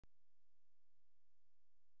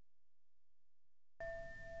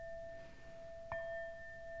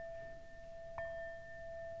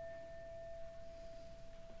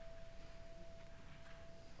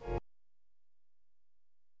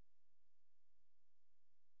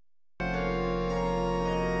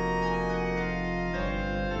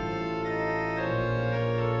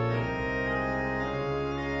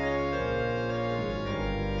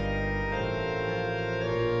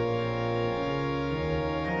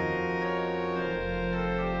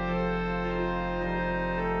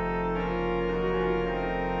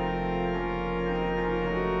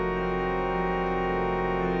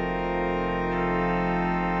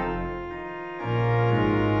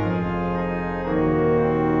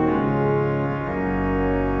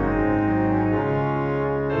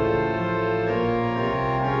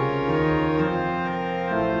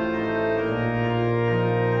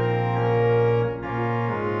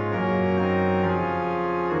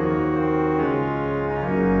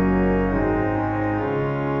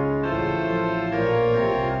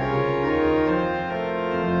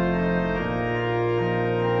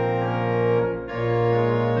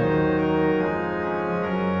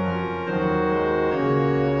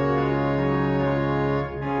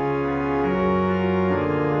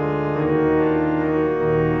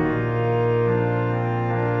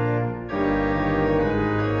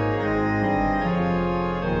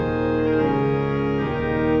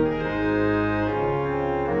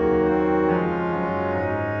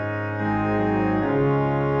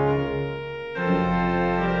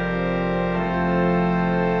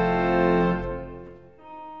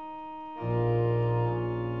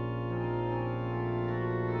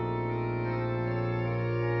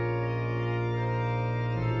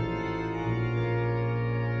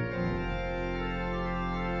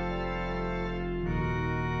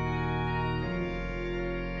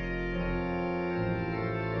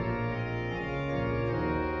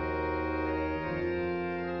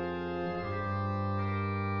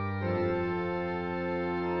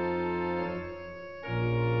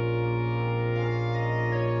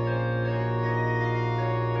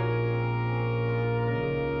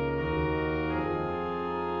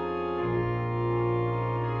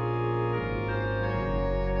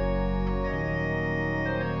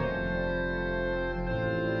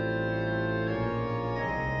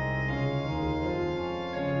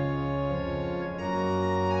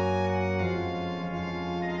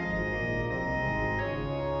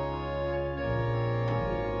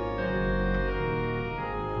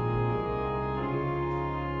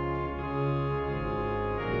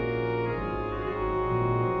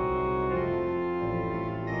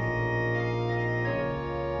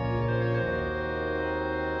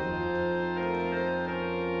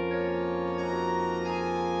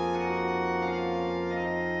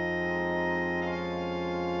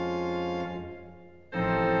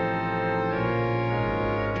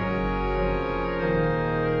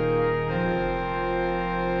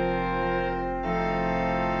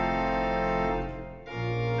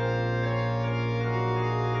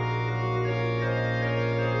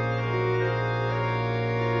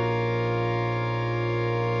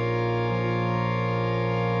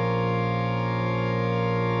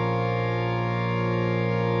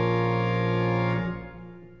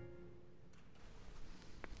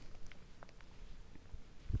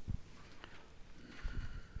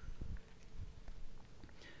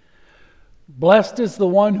Blessed is the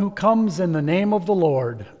one who comes in the name of the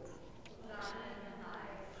Lord.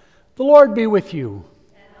 The Lord be with you.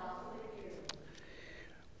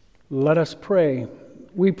 Let us pray.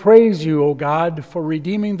 We praise you, O God, for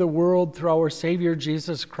redeeming the world through our Savior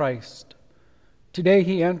Jesus Christ. Today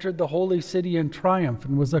he entered the holy city in triumph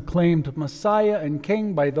and was acclaimed Messiah and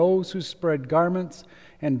King by those who spread garments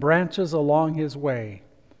and branches along his way.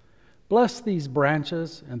 Bless these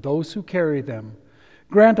branches and those who carry them.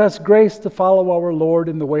 Grant us grace to follow our Lord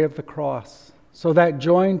in the way of the cross, so that,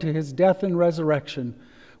 joined to his death and resurrection,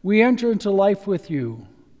 we enter into life with you,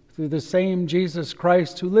 through the same Jesus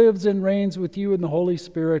Christ who lives and reigns with you in the Holy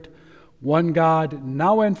Spirit, one God,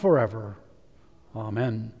 now and forever.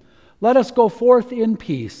 Amen. Let us go forth in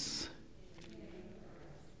peace.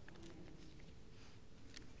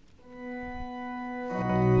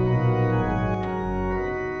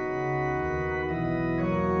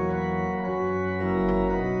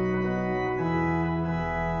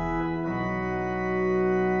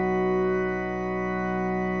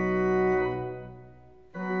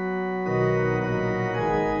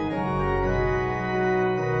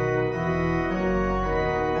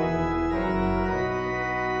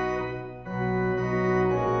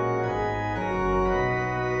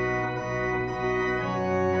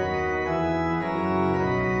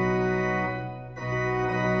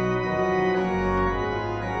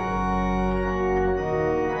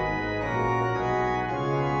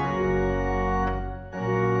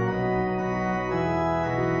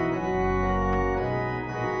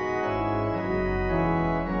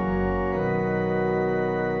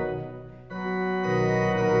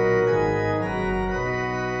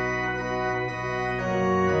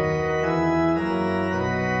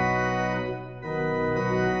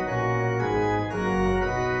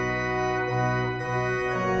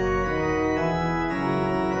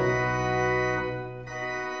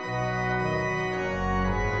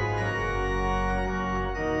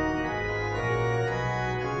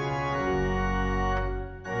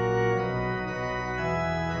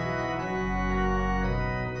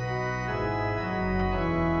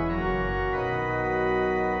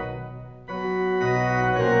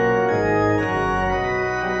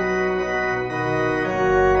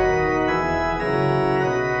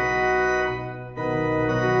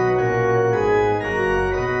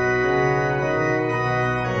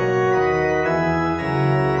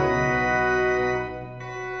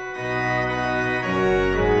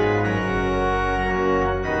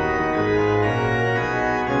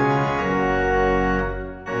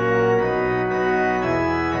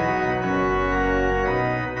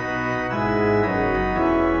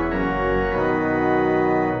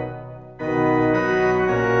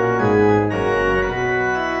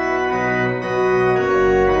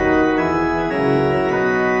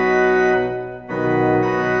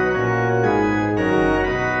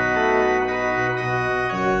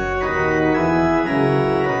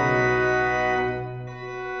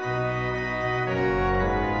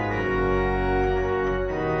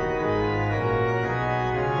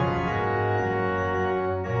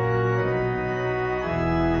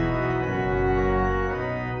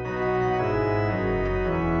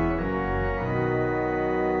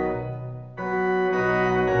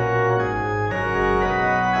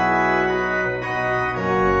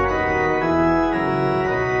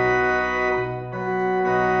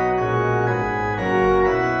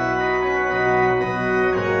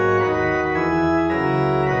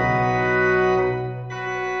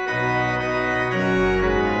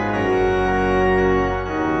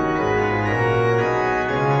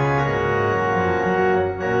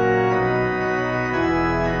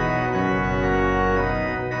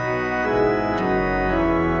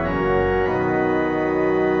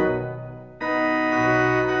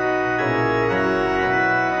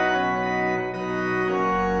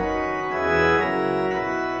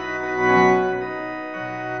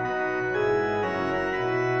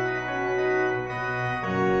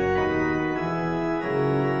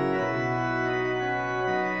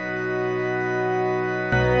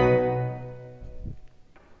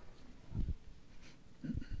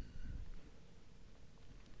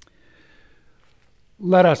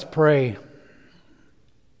 Let us pray.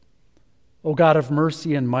 O God of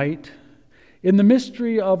mercy and might, in the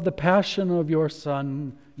mystery of the passion of your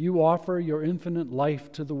Son, you offer your infinite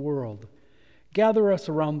life to the world. Gather us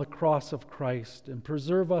around the cross of Christ and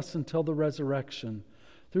preserve us until the resurrection,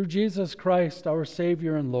 through Jesus Christ, our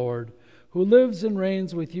Savior and Lord, who lives and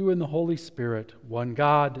reigns with you in the Holy Spirit, one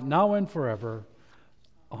God, now and forever.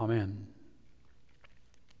 Amen.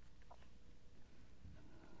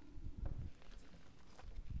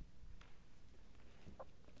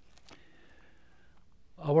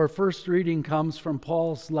 Our first reading comes from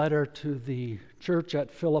Paul's letter to the church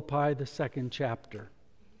at Philippi, the 2nd chapter.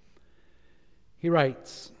 He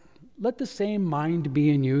writes, "Let the same mind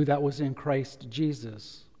be in you that was in Christ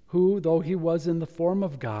Jesus, who, though he was in the form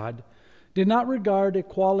of God, did not regard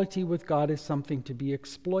equality with God as something to be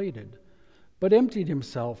exploited, but emptied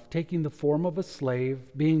himself, taking the form of a slave,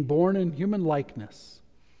 being born in human likeness.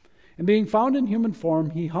 And being found in human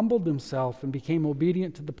form, he humbled himself and became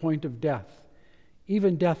obedient to the point of death,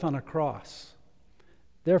 even death on a cross.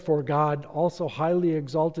 Therefore God also highly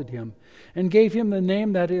exalted him and gave him the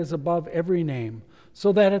name that is above every name,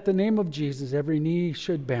 so that at the name of Jesus every knee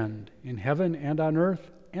should bend, in heaven and on earth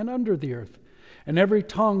and under the earth, and every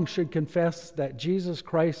tongue should confess that Jesus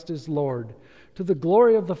Christ is Lord, to the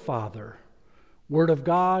glory of the Father. Word of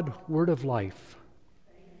God, word of life."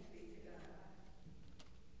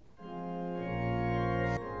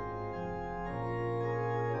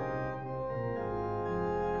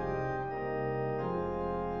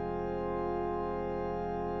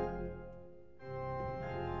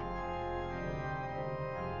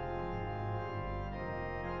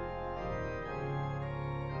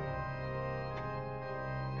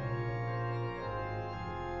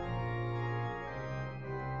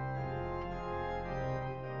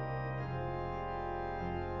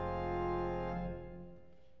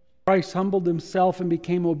 Christ humbled himself and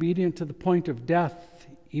became obedient to the point of death,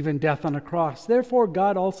 even death on a cross. Therefore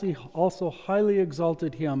God also highly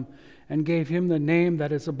exalted him and gave him the name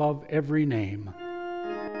that is above every name.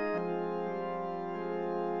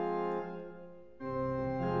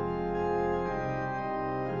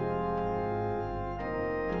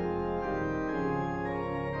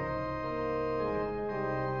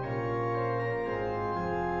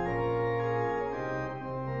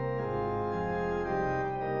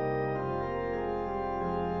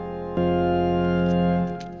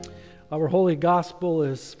 Our Holy Gospel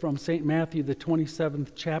is from St. Matthew, the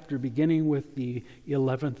 27th chapter, beginning with the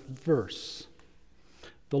 11th verse.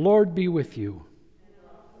 The Lord be with you. And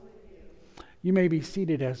also with you. You may be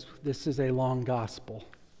seated, as this is a long gospel.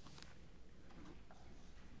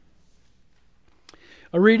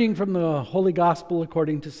 A reading from the Holy Gospel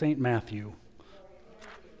according to St. Matthew.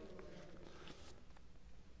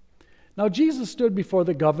 Now Jesus stood before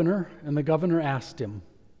the governor, and the governor asked him,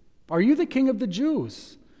 "Are you the king of the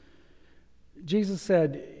Jews?" Jesus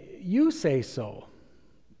said, "You say so."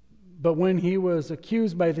 But when he was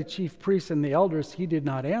accused by the chief priests and the elders, he did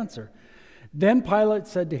not answer. Then Pilate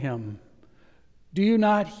said to him, "Do you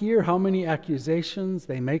not hear how many accusations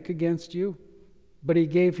they make against you?" But he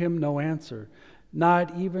gave him no answer,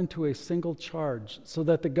 not even to a single charge, so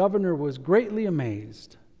that the governor was greatly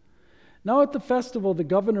amazed. Now at the festival, the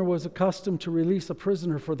governor was accustomed to release a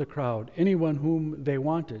prisoner for the crowd, anyone whom they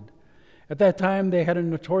wanted. At that time, they had a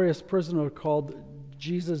notorious prisoner called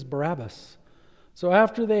Jesus Barabbas. So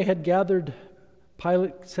after they had gathered,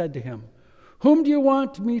 Pilate said to him, "Whom do you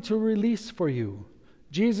want me to release for you,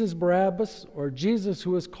 Jesus Barabbas or Jesus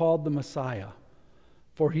who is called the Messiah?"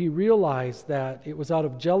 For he realized that it was out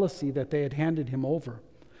of jealousy that they had handed him over.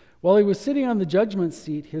 While he was sitting on the judgment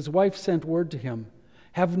seat, his wife sent word to him,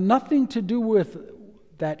 "Have nothing to do with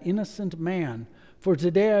that innocent man, for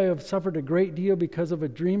today I have suffered a great deal because of a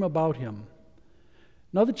dream about him."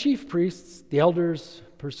 Now the chief priests, the elders,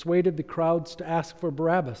 persuaded the crowds to ask for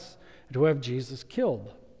Barabbas and to have Jesus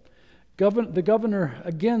killed. The governor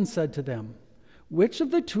again said to them, "Which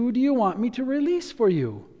of the two do you want me to release for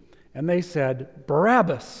you?" And they said,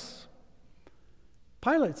 "Barabbas."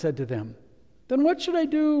 Pilate said to them, "Then what should I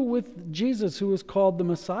do with Jesus who is called the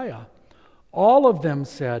Messiah?" All of them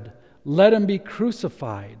said, "Let him be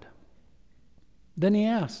crucified." Then he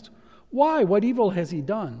asked, "Why? What evil has he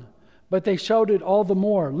done?" But they shouted all the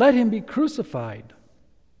more, "Let him be crucified."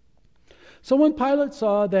 So when Pilate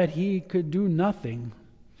saw that he could do nothing,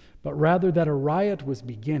 but rather that a riot was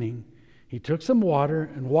beginning, he took some water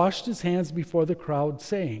and washed his hands before the crowd,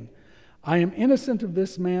 saying, "I am innocent of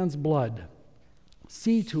this man's blood.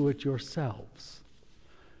 See to it yourselves."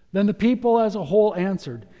 Then the people as a whole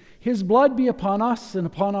answered, "His blood be upon us and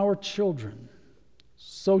upon our children."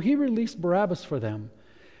 So he released Barabbas for them,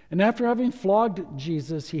 and after having flogged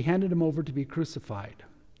Jesus, he handed him over to be crucified.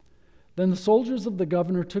 Then the soldiers of the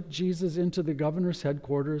governor took Jesus into the governor's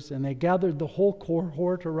headquarters, and they gathered the whole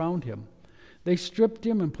cohort around him. They stripped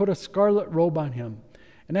him and put a scarlet robe on him,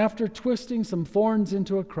 and after twisting some thorns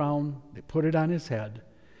into a crown, they put it on his head.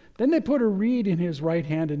 Then they put a reed in his right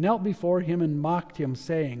hand and knelt before him and mocked him,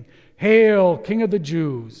 saying, "Hail, King of the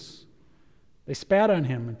Jews!" They spat on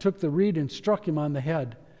him and took the reed and struck him on the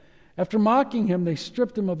head. After mocking him, they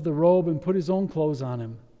stripped him of the robe and put his own clothes on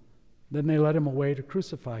him. Then they led him away to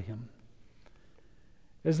crucify him.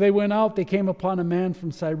 As they went out, they came upon a man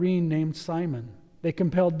from Cyrene named Simon. They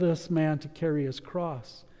compelled this man to carry his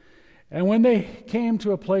cross. And when they came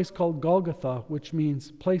to a place called Golgotha, which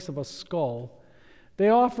means place of a skull, they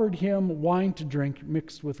offered him wine to drink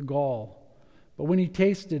mixed with gall. But when he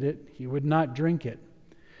tasted it, he would not drink it.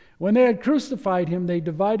 When they had crucified him, they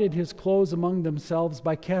divided his clothes among themselves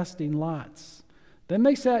by casting lots. Then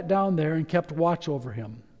they sat down there and kept watch over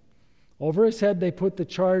him. Over his head they put the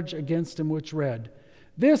charge against him, which read,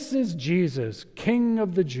 "This is Jesus, King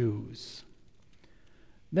of the Jews."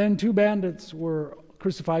 Then 2 bandits were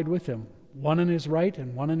crucified with him, one on his right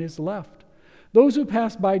and one on his left. Those who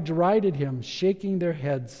passed by derided him, shaking their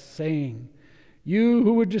heads, saying, "You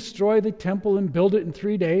who would destroy the temple and build it in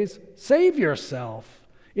 3 days, save yourself.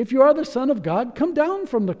 If you are the Son of God, come down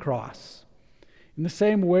from the cross." In the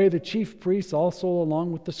same way, the chief priests also,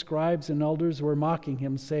 along with the scribes and elders, were mocking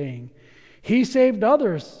him, saying, "He saved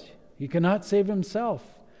others. He cannot save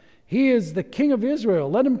himself. He is the King of Israel.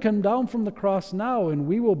 Let him come down from the cross now, and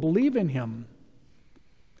we will believe in him.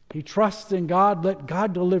 He trusts in God. Let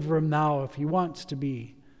God deliver him now if he wants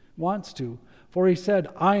to. For he said,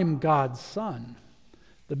 I am God's son."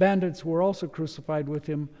 The bandits who were also crucified with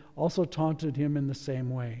him also taunted him in the same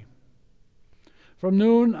way. From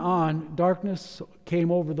noon on, darkness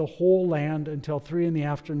came over the whole land until 3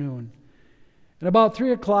 p.m. And about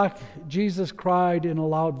 3 o'clock, Jesus cried in a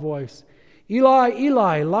loud voice, "Eli,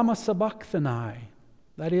 Eli, lama sabachthani?"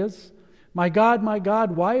 That is, my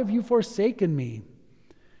God, why have you forsaken me?"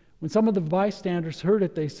 When some of the bystanders heard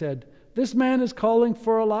it, they said, "This man is calling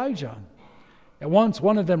for Elijah." At once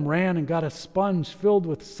one of them ran and got a sponge filled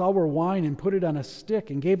with sour wine and put it on a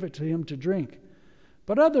stick and gave it to him to drink.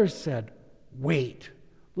 But others said, "Wait,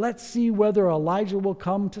 let's see whether Elijah will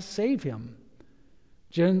come to save him."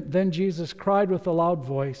 Then Jesus cried with a loud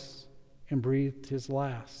voice and breathed his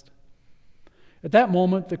last. At that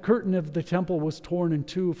moment, the curtain of the temple was torn in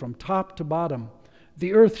two from top to bottom.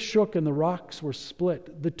 The earth shook and the rocks were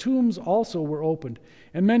split. The tombs also were opened,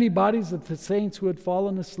 and many bodies of the saints who had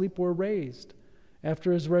fallen asleep were raised.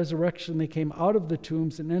 After his resurrection, they came out of the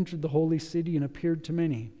tombs and entered the holy city and appeared to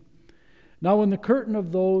many. Now when the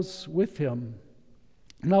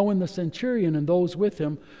centurion and those with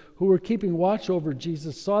him who were keeping watch over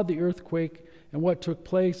Jesus saw the earthquake and what took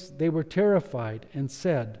place, they were terrified and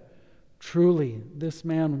said, "Truly, this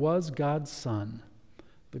man was God's Son."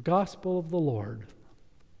 The gospel of the Lord.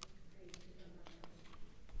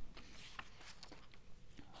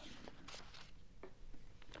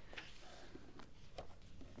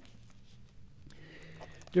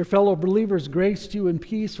 Dear fellow believers, grace to you and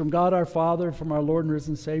peace from God our Father, from our Lord and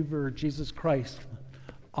risen Savior, Jesus Christ.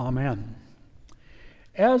 Amen.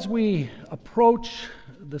 As we approach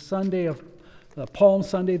the Sunday of Palm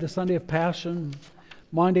Sunday, the Sunday of Passion,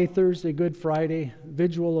 Monday, Thursday, Good Friday,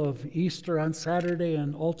 vigil of Easter on Saturday,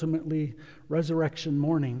 and ultimately resurrection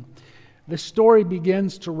morning, the story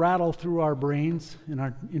begins to rattle through our brains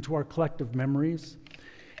and into our collective memories.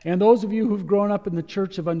 And those of you who've grown up in the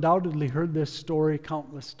church have undoubtedly heard this story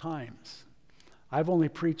countless times. I've only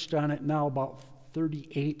preached on it now about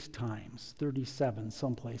 38 times, 37,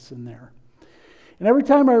 someplace in there. And every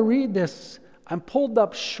time I read this, I'm pulled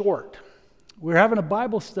up short. We were having a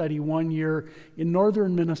Bible study one year in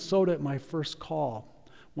northern Minnesota at my first call.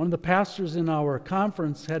 One of the pastors in our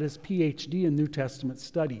conference had his PhD in New Testament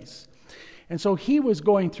studies. And so he was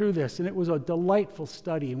going through this, and it was a delightful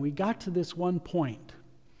study. And we got to this one point.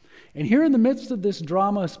 And here in the midst of this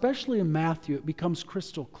drama, especially in Matthew, it becomes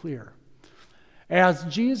crystal clear. As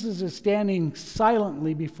Jesus is standing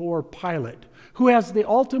silently before Pilate, who has the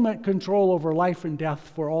ultimate control over life and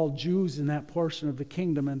death for all Jews in that portion of the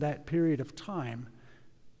kingdom in that period of time,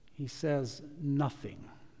 he says nothing.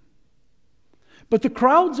 But the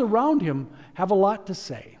crowds around him have a lot to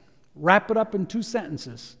say. Wrap it up in 2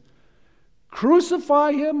 sentences.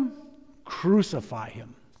 Crucify him, crucify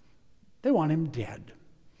him. They want him dead.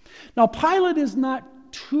 Now, Pilate is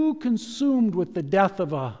not too consumed with the death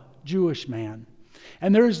of a Jewish man.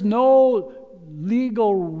 And there is no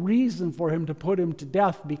legal reason for him to put him to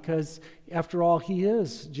death because, after all,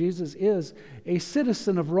 Jesus is a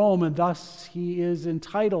citizen of Rome, and thus he is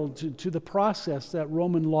entitled to the process that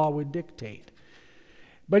Roman law would dictate.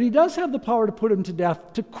 But he does have the power to put him to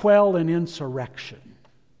death to quell an insurrection.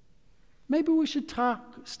 Maybe we should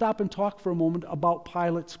stop and talk for a moment about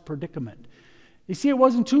Pilate's predicament. You see, it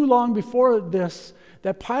wasn't too long before this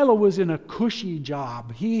that Pilate was in a cushy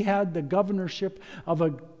job. He had the governorship of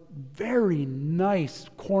a very nice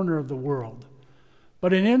corner of the world.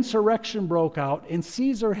 But an insurrection broke out, and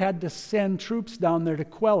Caesar had to send troops down there to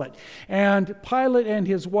quell it. And Pilate and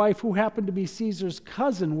his wife, who happened to be Caesar's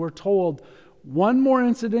cousin, were told, One more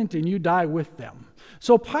incident and you die with them.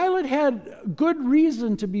 So Pilate had good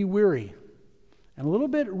reason to be weary, and a little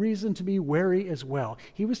bit reason to be wary as well.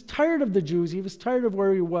 He was tired of the Jews. He was tired of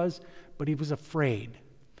where he was, but he was afraid.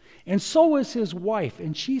 And so was his wife,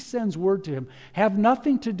 and she sends word to him, have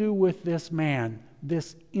nothing to do with this man,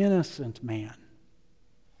 this innocent man.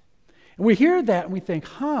 And we hear that and we think,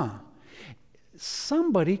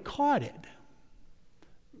 somebody caught it.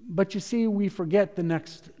 But you see, we forget the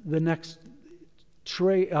next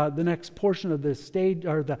portion of the stage,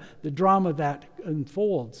 or the drama that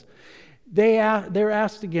unfolds. They're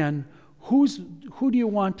asked again, who do you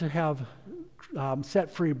want to have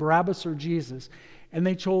set free, Barabbas or Jesus? And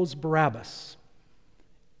they chose Barabbas.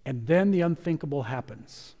 And then the unthinkable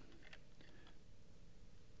happens.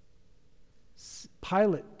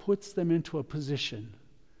 Pilate puts them into a position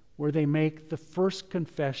where they make the first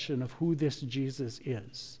confession of who this Jesus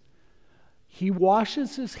is. He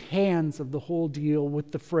washes his hands of the whole deal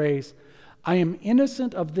with the phrase, I am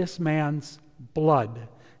innocent of this man's blood.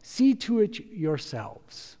 See to it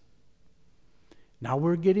yourselves. Now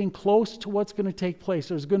we're getting close to what's going to take place.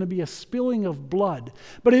 There's going to be a spilling of blood.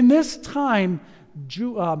 But in this time,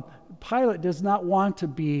 Pilate does not want to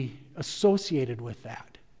be associated with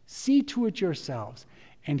that. See to it yourselves.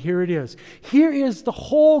 And here it is. Here is the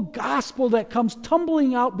whole gospel that comes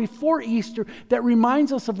tumbling out before Easter that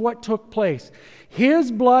reminds us of what took place.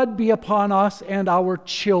 His blood be upon us and our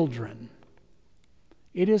children.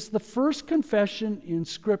 It is the first confession in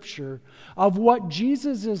Scripture of what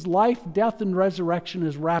Jesus' life, death, and resurrection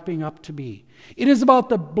is wrapping up to be. It is about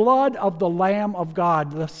the blood of the Lamb of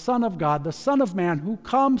God, the Son of Man, who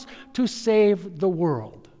comes to save the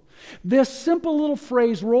world. This simple little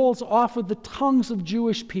phrase rolls off of the tongues of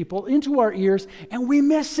Jewish people into our ears, and we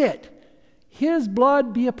miss it. His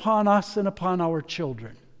blood be upon us and upon our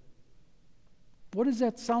children. What does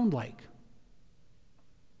that sound like?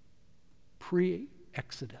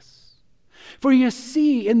 Pre-Exodus. For you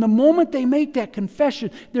see, in the moment they make that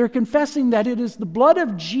confession, they're confessing that it is the blood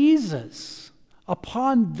of Jesus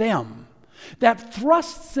upon them that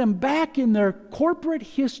thrusts them back in their corporate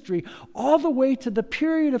history all the way to the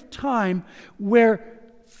period of time where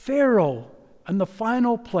Pharaoh and the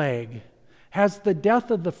final plague has the death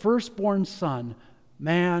of the firstborn son,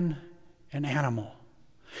 man and animal.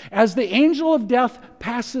 As the angel of death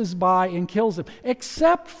passes by and kills him,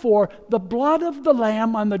 except for the blood of the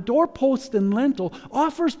lamb on the doorpost and lintel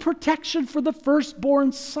offers protection for the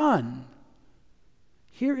firstborn son.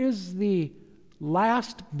 Here is the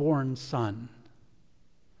last-born son,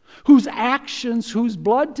 whose actions, whose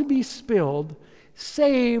blood to be spilled,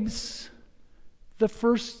 saves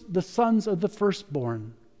the sons of the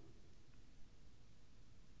firstborn,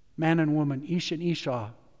 man and woman, Ish and Esau,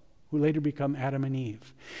 who later become Adam and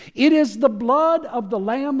Eve. It is the blood of the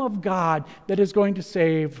Lamb of God that is going to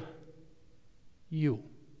save you.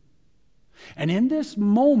 And in this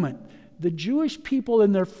moment, the Jewish people,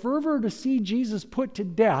 in their fervor to see Jesus put to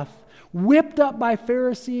death, whipped up by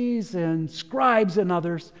Pharisees and scribes and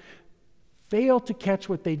others, fail to catch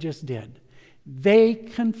what they just did. They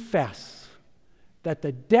confess that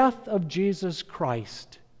the death of Jesus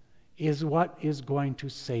Christ is what is going to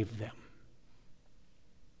save them.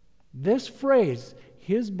 This phrase,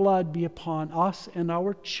 His blood be upon us and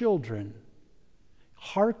our children,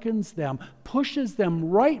 hearkens them, pushes them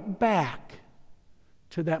right back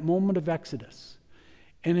to that moment of Exodus.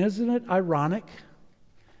 And isn't it ironic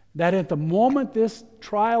that at the moment this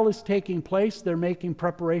trial is taking place, they're making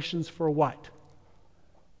preparations for what?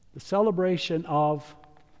 The celebration of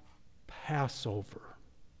Passover,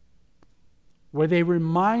 where they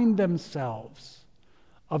remind themselves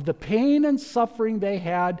of the pain and suffering they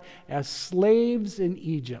had as slaves in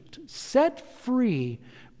Egypt, set free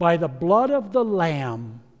by the blood of the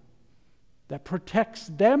Lamb that protects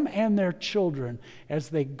them and their children as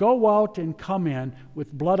they go out and come in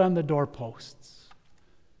with blood on the doorposts.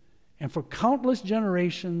 And for countless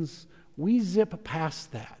generations, we zip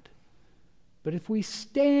past that. But if we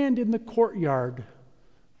stand in the courtyard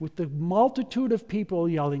with the multitude of people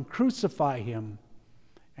yelling, "Crucify him,"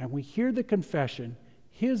 and we hear the confession,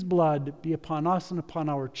 "His blood be upon us and upon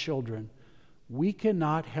our children," we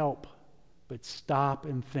cannot help but stop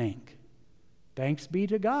and think, thanks be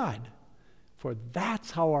to God, for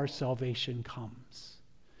that's how our salvation comes.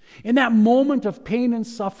 In that moment of pain and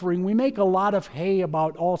suffering, we make a lot of hay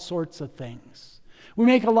about all sorts of things. We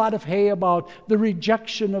make a lot of hay about the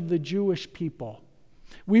rejection of the Jewish people.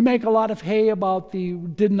 We make a lot of hay about the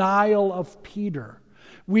denial of Peter.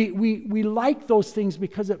 We like those things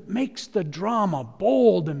because it makes the drama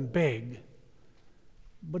bold and big.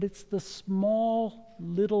 But it's the small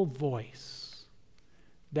little voice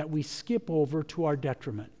that we skip over to our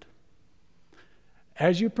detriment.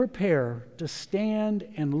 As you prepare to stand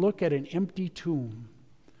and look at an empty tomb,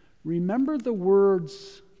 remember the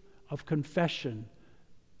words of confession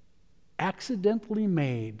accidentally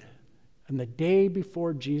made on the day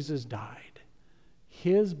before Jesus died.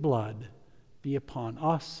 His blood be upon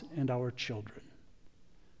us and our children.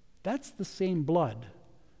 That's the same blood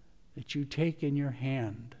that you take in your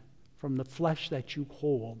hand from the flesh that you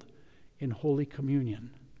hold in Holy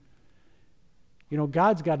Communion. You know,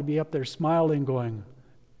 God's got to be up there smiling, going,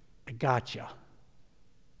 I gotcha.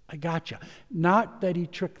 I gotcha. Not that he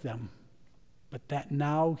tricked them, but that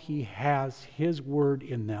now he has his word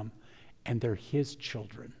in them, and they're his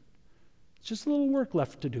children. It's just a little work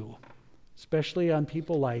left to do, especially on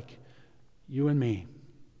people like you and me,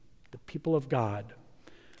 the people of God.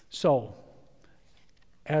 So,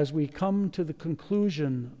 as we come to the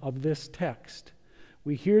conclusion of this text,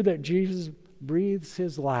 we hear that Jesus breathes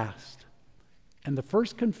his last. And the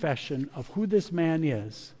first confession of who this man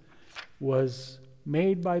is was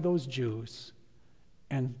made by those Jews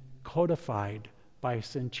and codified by a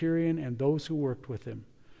centurion and those who worked with him.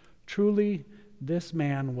 Truly, this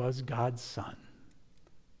man was God's Son,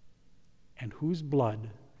 and whose blood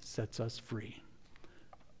sets us free.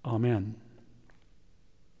 Amen.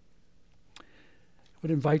 I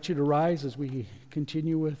would invite you to rise as we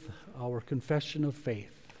continue with our confession of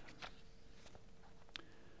faith.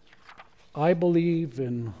 I believe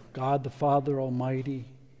in God the Father Almighty,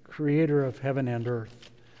 creator of heaven and earth.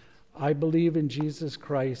 I believe in Jesus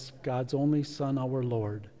Christ, God's only Son, our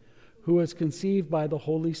Lord, who was conceived by the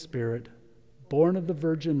Holy Spirit, born of the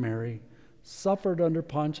Virgin Mary, suffered under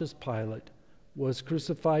Pontius Pilate, was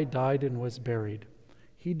crucified, died, and was buried.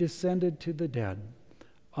 He descended to the dead.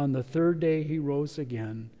 On the third day he rose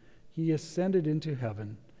again. He ascended into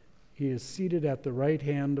heaven. He is seated at the right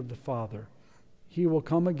hand of the Father. He will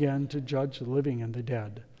come again to judge the living and the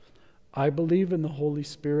dead. I believe in the Holy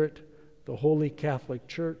Spirit, the Holy Catholic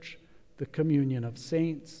Church, the communion of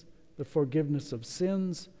saints, the forgiveness of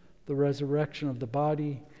sins, the resurrection of the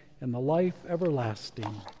body, and the life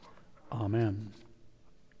everlasting. Amen.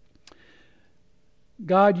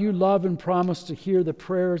 God, you love and promise to hear the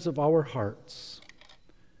prayers of our hearts.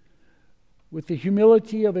 With the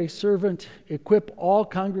humility of a servant, equip all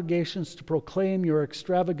congregations to proclaim your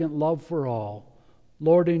extravagant love for all.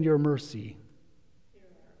 Lord, in your mercy.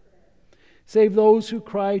 Save those who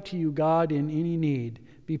cry to you, God, in any need.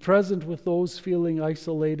 Be present with those feeling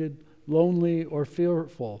isolated, lonely, or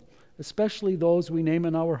fearful, especially those we name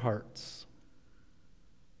in our hearts.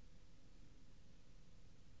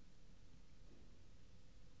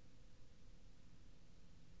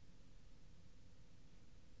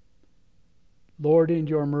 Lord, in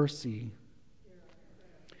your mercy.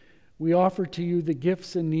 We offer to you the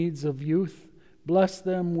gifts and needs of youth. Bless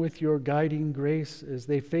them with your guiding grace as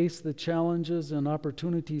they face the challenges and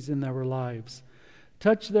opportunities in their lives.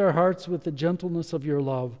 Touch their hearts with the gentleness of your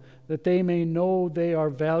love, that they may know they are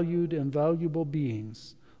valued and valuable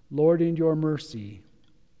beings. Lord, in your mercy.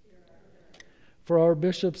 For our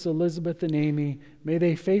bishops, Elizabeth and Amy, may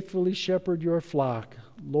they faithfully shepherd your flock.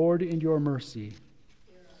 Lord, in your mercy.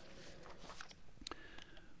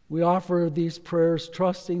 We offer these prayers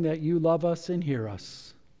trusting that you love us and hear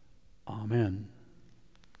us. Amen.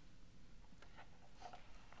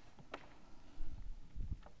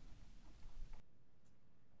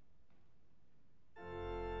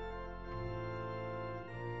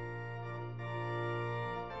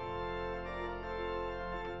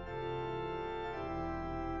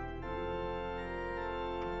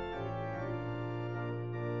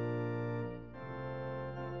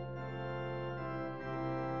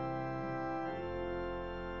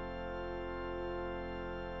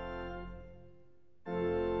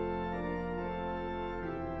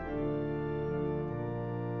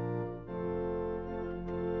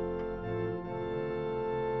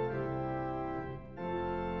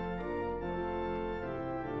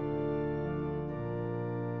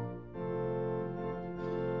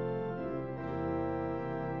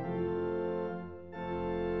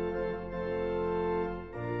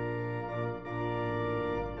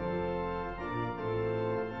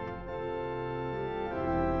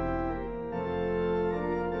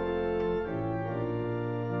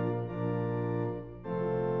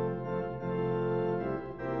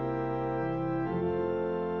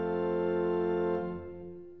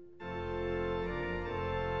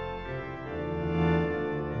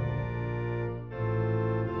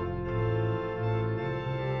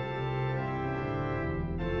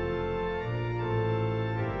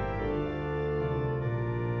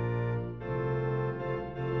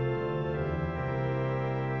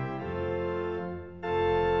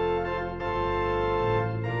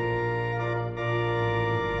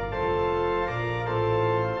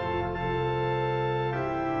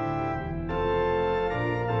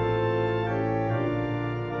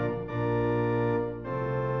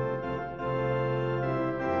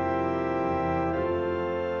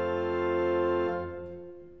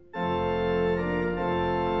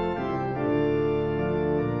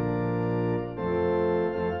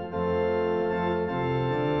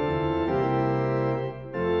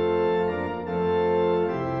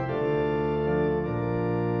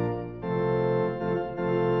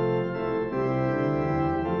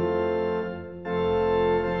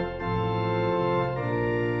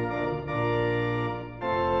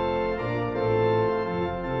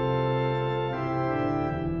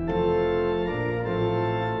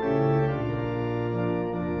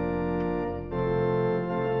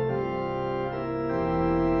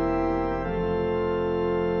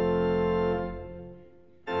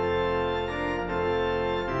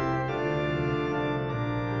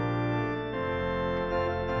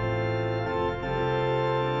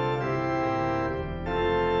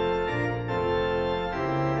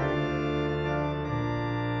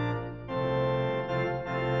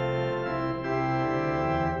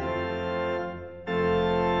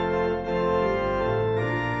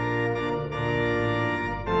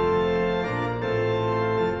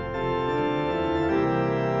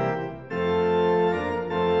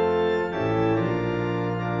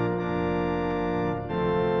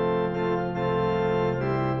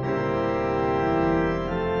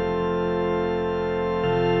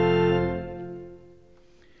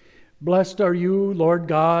 Blessed are you, Lord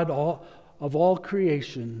God, of all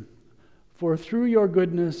creation, for through your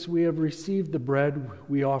goodness we have received the bread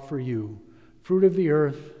we offer you, fruit of the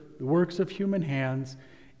earth, the works of human hands,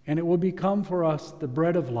 and it will become for us the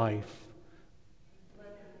bread of life.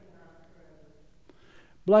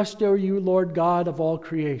 Blessed are you, Lord God of all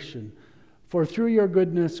creation, for through your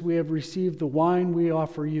goodness we have received the wine we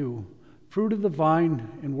offer you, fruit of the vine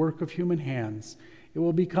and work of human hands. It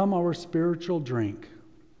will become our spiritual drink.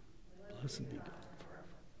 Blessed be God forever.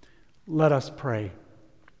 Let us pray.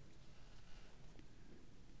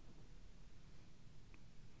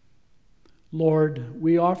 Lord,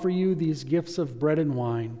 we offer you these gifts of bread and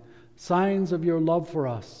wine, signs of your love for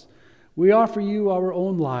us. We offer you our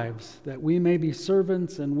own lives, that we may be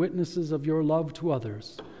servants and witnesses of your love to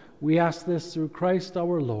others. We ask this through Christ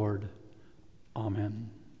our Lord.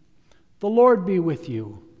 Amen. The Lord be with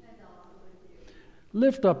you. And also with you.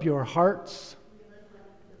 Lift up your hearts.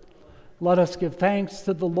 Let us give thanks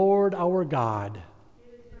to the Lord our God.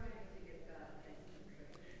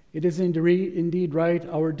 It is indeed right,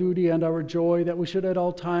 our duty and our joy, that we should at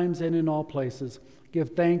all times and in all places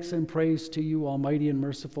give thanks and praise to you, Almighty and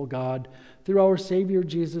merciful God, through our Savior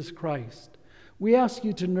Jesus Christ. We ask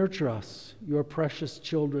you to nurture us, your precious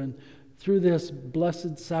children, through this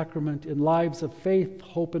blessed sacrament in lives of faith,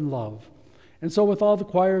 hope, and love. And so with all the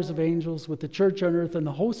choirs of angels, with the church on earth and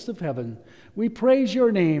the hosts of heaven, we praise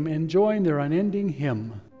your name and join their unending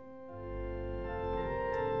hymn.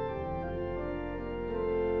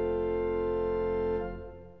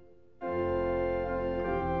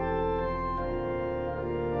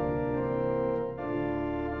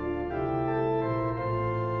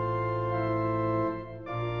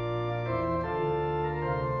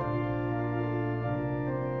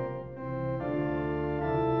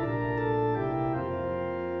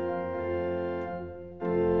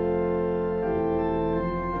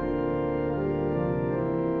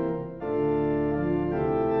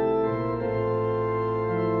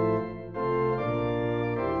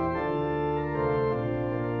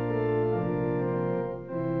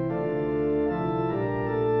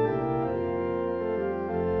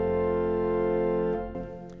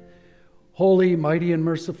 Holy, mighty, and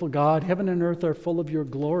merciful God, heaven and earth are full of your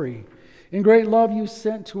glory. In great love you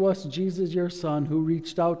sent to us Jesus, your Son, who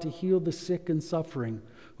reached out to heal the sick and suffering,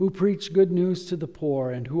 who preached good news to the poor,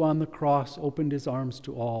 and who on the cross opened his arms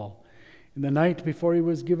to all. In the night before he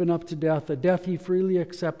was given up to death, a death he freely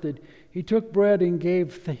accepted, he took bread and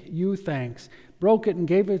gave you thanks, broke it and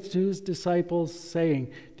gave it to his disciples, saying,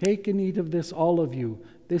 "Take and eat of this, all of you.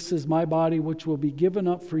 This is my body, which will be given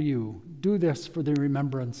up for you. Do this for the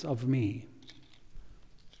remembrance of me."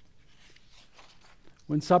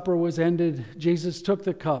 When supper was ended, Jesus took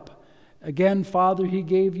the cup. Again, Father, he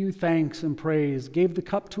gave you thanks and praise, gave the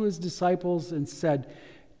cup to his disciples, and said,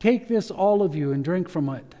 "Take this, all of you, and drink from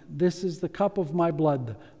it. This is the cup of my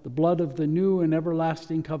blood, the blood of the new and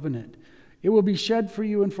everlasting covenant. It will be shed for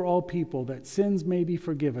you and for all people, that sins may be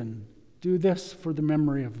forgiven. Do this for the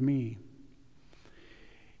memory of me."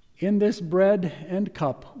 In this bread and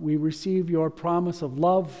cup, we receive your promise of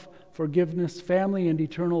love, forgiveness, family, and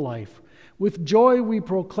eternal life. With joy, we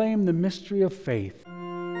proclaim the mystery of faith.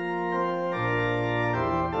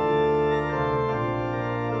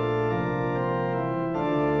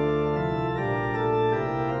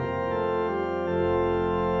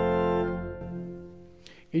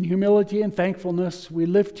 In humility and thankfulness, we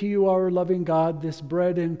lift to you, our loving God, this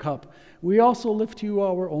bread and cup. We also lift to you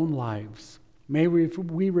our own lives. May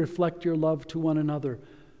we reflect your love to one another.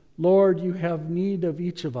 Lord, you have need of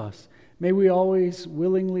each of us. May we always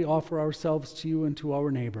willingly offer ourselves to you and to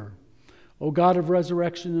our neighbor. O God of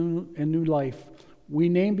resurrection and new life, we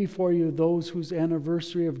name before you those whose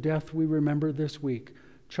anniversary of death we remember this week: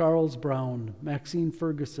 Charles Brown, Maxine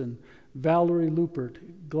Ferguson, Valerie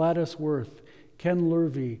Lupert, Gladys Worth, Ken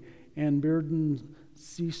Lurvey, and Bearden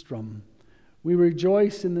Seastrom. We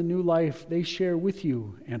rejoice in the new life they share with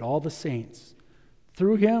you and all the saints.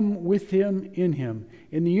 Through him, with him,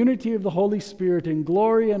 in the unity of the Holy Spirit, in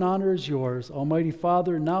glory and honor is yours, Almighty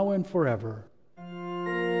Father, now and forever.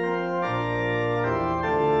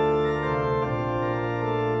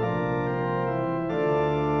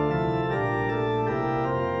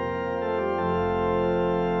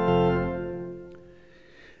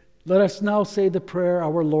 Let us now say the prayer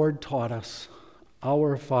our Lord taught us.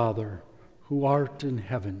 Our Father, who art in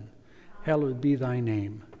heaven, hallowed be thy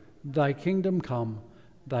name. Thy kingdom come,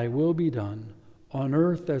 thy will be done, on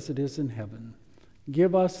earth as it is in heaven.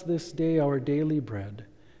 Give us this day our daily bread,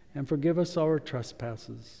 and forgive us our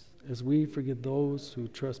trespasses, as we forgive those who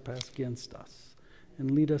trespass against us.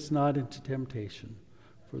 And lead us not into temptation,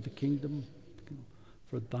 for the kingdom,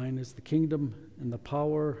 For thine is the kingdom and the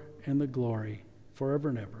power and the glory forever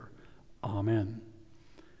and ever. Amen.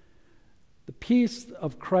 The peace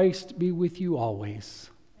of Christ be with you always.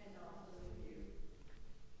 And also with you.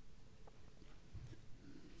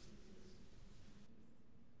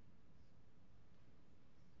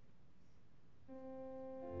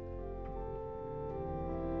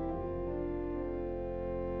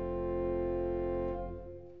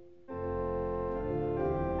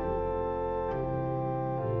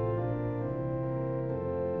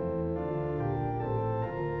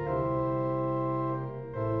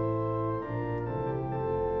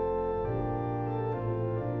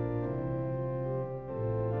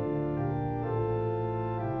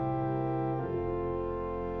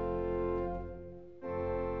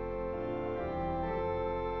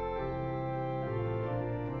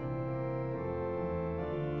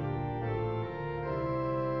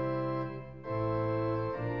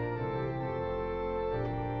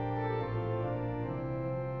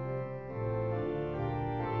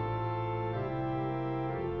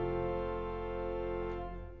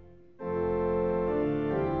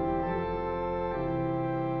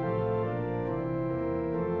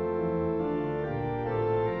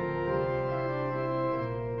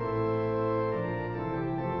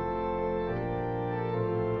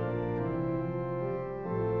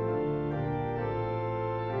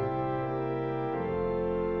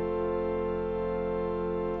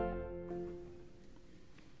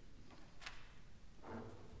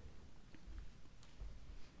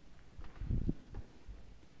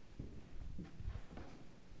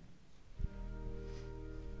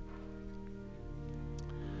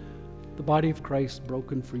 The body of Christ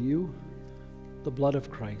broken for you, the blood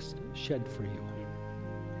of Christ shed for you.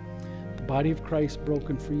 The body of Christ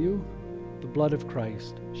broken for you, the blood of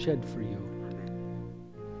Christ shed for you.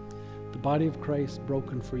 The body of Christ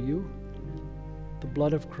broken for you, the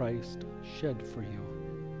blood of Christ shed for you.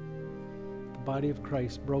 The body of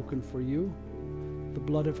Christ broken for you, the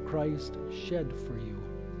blood of Christ shed for you.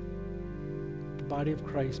 The body of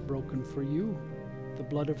Christ broken for you, the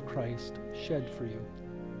blood of Christ shed for you.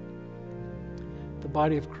 The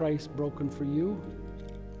body of Christ broken for you,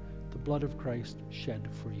 the blood of Christ shed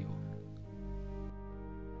for you.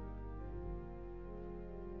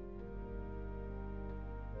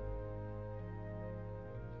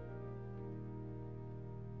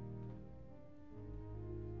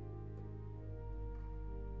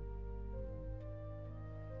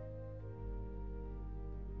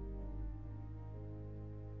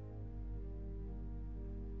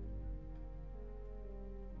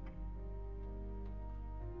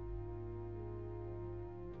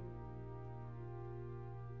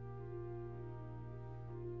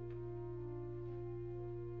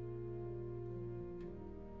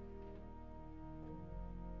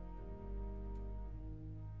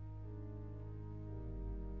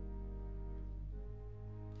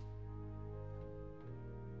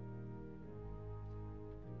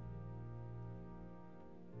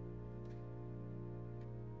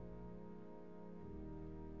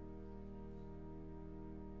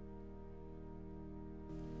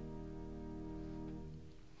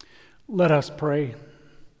 Let us pray.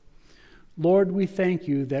 Lord, we thank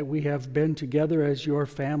you that we have been together as your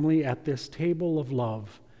family at this table of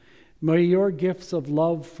love. May your gifts of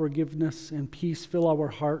love, forgiveness, and peace fill our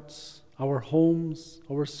hearts, our homes,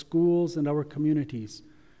 our schools, and our communities.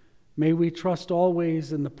 May we trust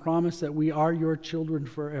always in the promise that we are your children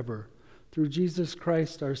forever. Through Jesus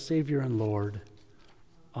Christ, our Savior and Lord.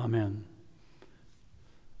 Amen.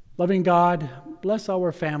 Loving God, bless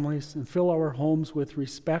our families and fill our homes with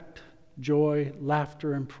respect, joy,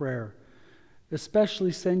 laughter, and prayer.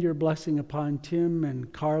 Especially send your blessing upon Tim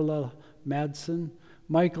and Carla Madsen,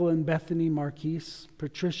 Michael and Bethany Marquise,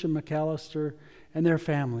 Patricia McAllister, and their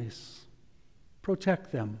families.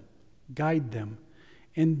 Protect them, guide them,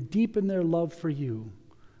 and deepen their love for you.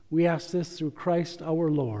 We ask this through Christ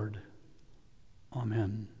our Lord.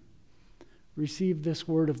 Amen. Receive this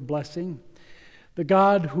word of blessing. The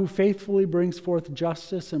God who faithfully brings forth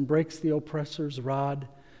justice and breaks the oppressor's rod,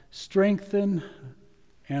 strengthen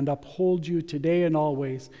and uphold you today and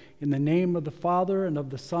always, in the name of the Father, and of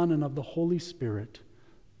the Son, and of the Holy Spirit.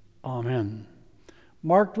 Amen.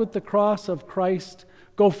 Marked with the cross of Christ,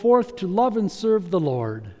 go forth to love and serve the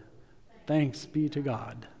Lord. Thanks be to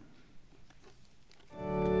God.